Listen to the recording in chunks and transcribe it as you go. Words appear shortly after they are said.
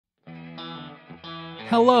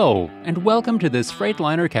Hello, and welcome to this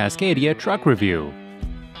Freightliner Cascadia truck review.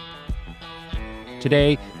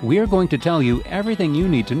 Today, we are going to tell you everything you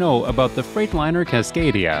need to know about the Freightliner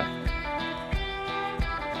Cascadia.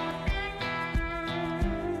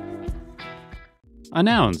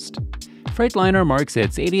 Announced. Freightliner marks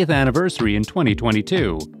its 80th anniversary in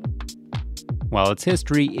 2022. While its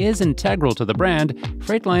history is integral to the brand,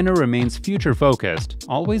 Freightliner remains future-focused,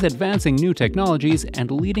 always advancing new technologies and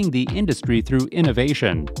leading the industry through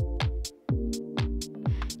innovation.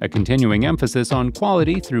 A continuing emphasis on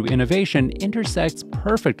quality through innovation intersects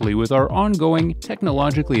perfectly with our ongoing,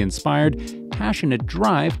 technologically inspired, passionate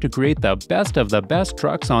drive to create the best of the best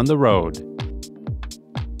trucks on the road.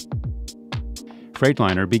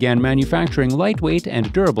 Freightliner began manufacturing lightweight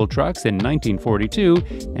and durable trucks in 1942,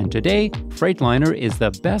 and today, Freightliner is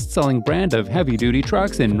the best-selling brand of heavy-duty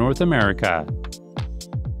trucks in North America.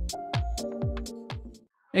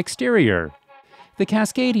 Exterior. The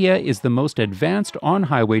Cascadia is the most advanced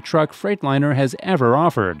on-highway truck Freightliner has ever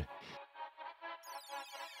offered.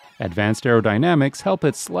 Advanced aerodynamics help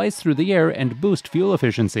it slice through the air and boost fuel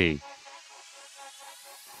efficiency.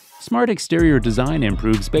 Smart exterior design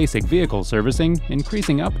improves basic vehicle servicing,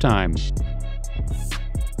 increasing uptime.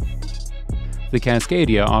 The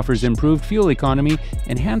Cascadia offers improved fuel economy,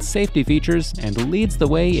 enhanced safety features, and leads the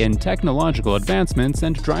way in technological advancements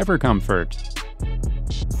and driver comfort.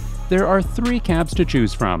 There are 3 cabs to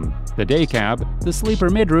choose from: the day cab, the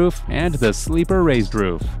sleeper midroof, and the sleeper raised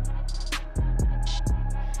roof.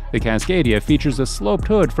 The Cascadia features a sloped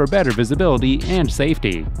hood for better visibility and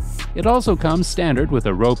safety. It also comes standard with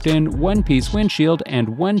a roped-in one-piece windshield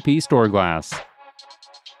and one-piece door glass.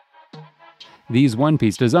 These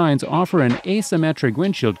one-piece designs offer an asymmetric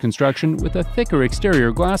windshield construction with a thicker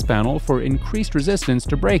exterior glass panel for increased resistance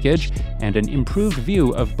to breakage and an improved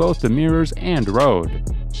view of both the mirrors and road.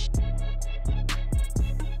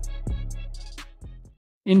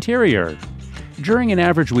 Interior. During an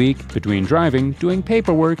average week, between driving, doing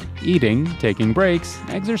paperwork, eating, taking breaks,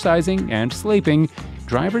 exercising, and sleeping,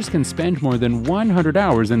 drivers can spend more than 100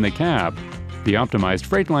 hours in the cab. The optimized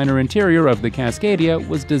Freightliner interior of the Cascadia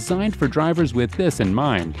was designed for drivers with this in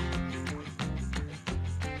mind.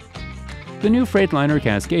 The new Freightliner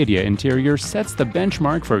Cascadia interior sets the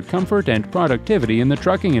benchmark for comfort and productivity in the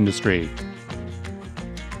trucking industry.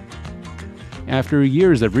 After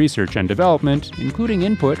years of research and development, including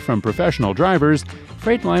input from professional drivers,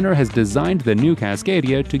 Freightliner has designed the new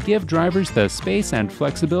Cascadia to give drivers the space and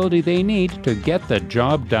flexibility they need to get the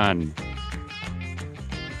job done.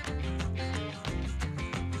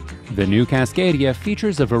 The new Cascadia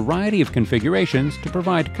features a variety of configurations to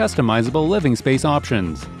provide customizable living space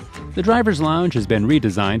options. The driver's lounge has been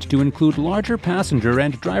redesigned to include larger passenger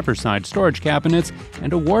and driver side storage cabinets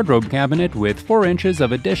and a wardrobe cabinet with 4 inches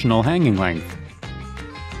of additional hanging length.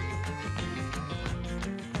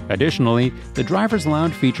 Additionally, the driver's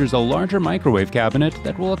lounge features a larger microwave cabinet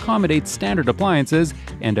that will accommodate standard appliances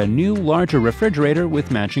and a new, larger refrigerator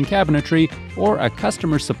with matching cabinetry or a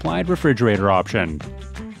customer-supplied refrigerator option.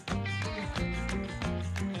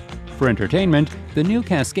 For entertainment, the new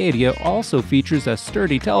Cascadia also features a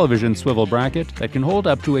sturdy television swivel bracket that can hold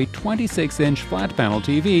up to a 26-inch flat-panel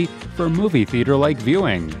TV for movie theater-like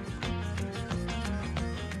viewing.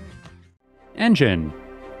 Engine.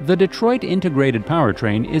 The Detroit Integrated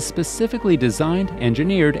Powertrain is specifically designed,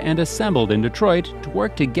 engineered, and assembled in Detroit to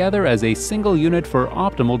work together as a single unit for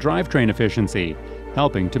optimal drivetrain efficiency,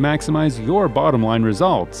 helping to maximize your bottom-line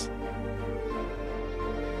results.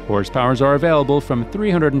 Horsepowers are available from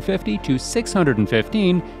 350 to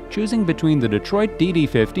 615, choosing between the Detroit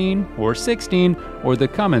DD15 or 16 or the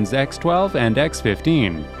Cummins X12 and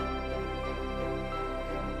X15.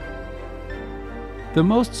 The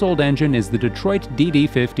most sold engine is the Detroit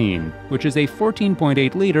DD15, which is a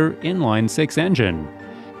 14.8-liter inline-6 engine.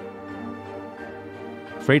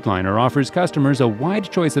 Freightliner offers customers a wide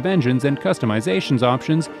choice of engines and customizations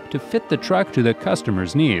options to fit the truck to the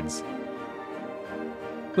customer's needs.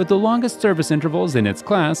 With the longest service intervals in its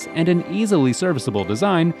class and an easily serviceable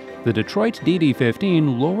design, the Detroit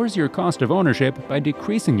DD15 lowers your cost of ownership by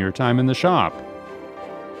decreasing your time in the shop.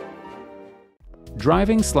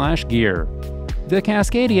 Driving/gear. The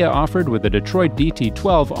Cascadia offered with the Detroit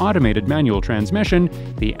DT12 automated manual transmission,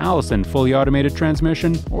 the Allison fully automated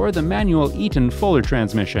transmission, or the manual Eaton Fuller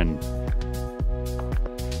transmission.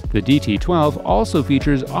 The DT12 also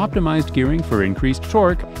features optimized gearing for increased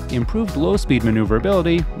torque, improved low-speed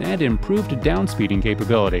maneuverability, and improved downspeeding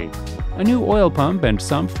capability. A new oil pump and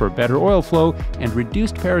sump for better oil flow and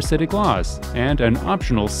reduced parasitic loss, and an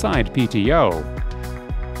optional side PTO.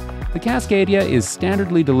 The Cascadia is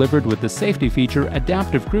standardly delivered with the safety feature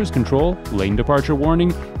Adaptive Cruise Control, Lane Departure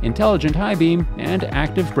Warning, Intelligent High Beam, and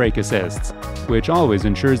Active Brake Assists, which always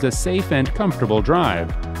ensures a safe and comfortable drive.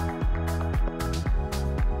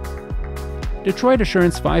 Detroit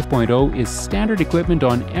Assurance 5.0 is standard equipment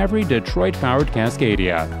on every Detroit-powered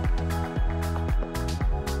Cascadia.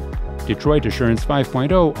 Detroit Assurance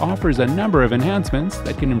 5.0 offers a number of enhancements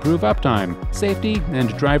that can improve uptime, safety,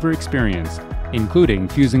 and driver experience, including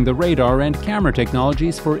fusing the radar and camera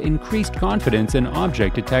technologies for increased confidence in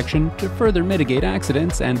object detection to further mitigate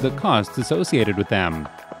accidents and the costs associated with them.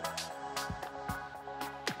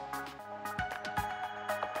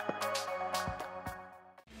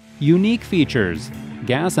 Unique features: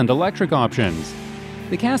 gas and electric options.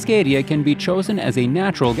 The Cascadia can be chosen as a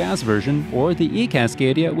natural gas version or the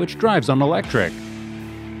e-Cascadia, which drives on electric.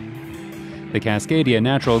 The Cascadia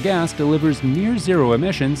Natural Gas delivers near-zero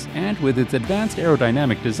emissions and, with its advanced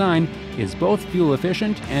aerodynamic design, is both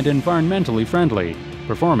fuel-efficient and environmentally friendly,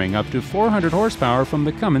 performing up to 400 horsepower from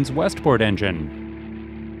the Cummins Westport engine.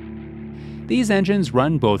 These engines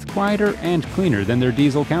run both quieter and cleaner than their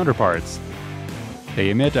diesel counterparts. They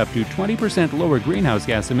emit up to 20% lower greenhouse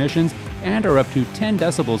gas emissions and are up to 10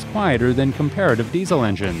 decibels quieter than comparative diesel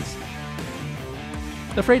engines.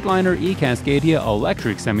 The Freightliner e-Cascadia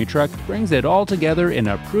electric semi-truck brings it all together in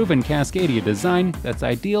a proven Cascadia design that's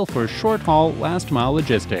ideal for short-haul, last-mile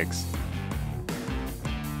logistics.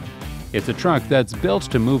 It's a truck that's built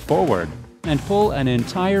to move forward and pull an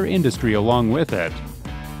entire industry along with it.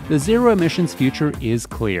 The zero-emissions future is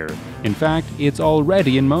clear. In fact, it's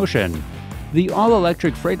already in motion. The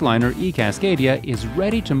all-electric Freightliner e-Cascadia is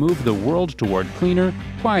ready to move the world toward cleaner,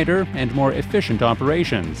 quieter, and more efficient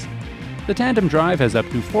operations. The tandem drive has up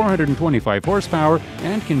to 425 horsepower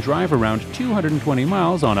and can drive around 220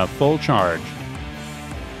 miles on a full charge.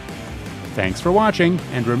 Thanks for watching,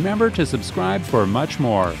 and remember to subscribe for much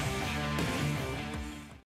more.